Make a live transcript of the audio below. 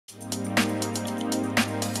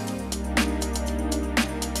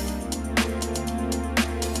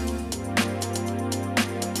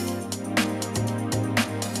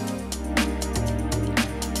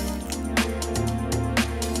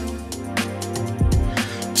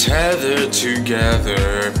Tethered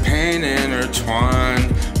together, pain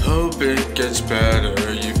intertwined. Hope it gets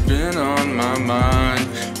better, you've been on my mind.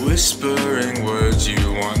 Whispering words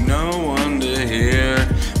you want no one to hear.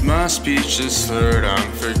 My speech is slurred,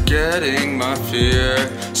 I'm forgetting my fear.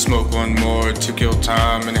 Smoke one more to kill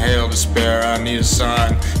time, inhale despair, I need a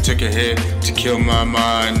sign. Took a hit to kill my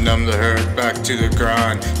mind, numb the hurt, back to the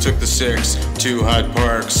grind. Took the 6 to Hyde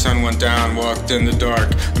Park, sun went down, walked in the dark.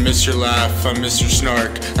 I miss your laugh, I miss your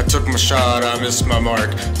snark. I took my shot, I missed my mark.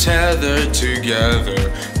 Tethered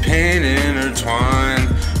together, pain intertwined.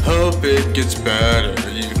 Hope it gets better,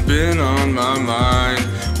 you've been on my mind.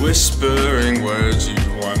 Whispering words you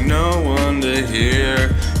want no one to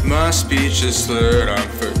hear. My speech is slurred, I'm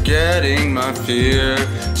forgetting my fear.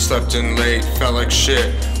 Slept in late, felt like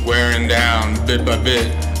shit, wearing down bit by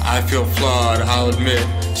bit. I feel flawed, I'll admit.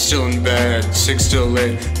 Still in bed, sick, still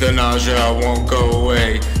lit. The nausea won't go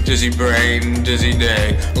away. Dizzy brain, dizzy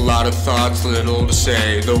day. A lot of thoughts, little to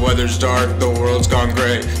say. The weather's dark, the world's gone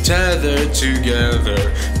gray. Tethered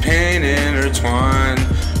together, pain intertwined.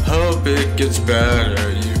 Hope it gets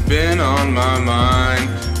better, you've been on my mind.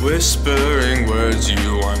 Whispering words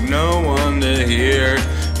you want no one to hear.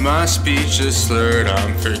 My speech is slurred,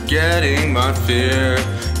 I'm forgetting my fear.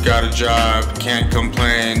 Got a job, can't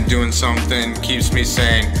complain. Doing something keeps me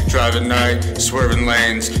sane. Drive at night, swerving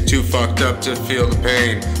lanes. Too fucked up to feel the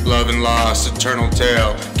pain. Love and loss, eternal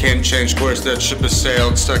tale. Can't change course, that ship has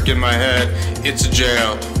sailed. Stuck in my head, it's a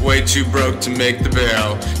jail. Way too broke to make the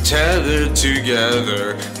bail. Tethered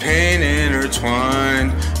together, pain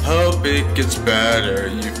intertwined. Hope it gets better,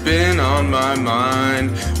 you've been on my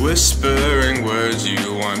mind. Whispering words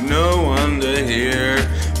you want no one to hear.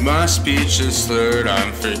 My speech is slurred,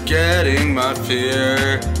 I'm forgetting my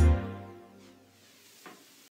fear.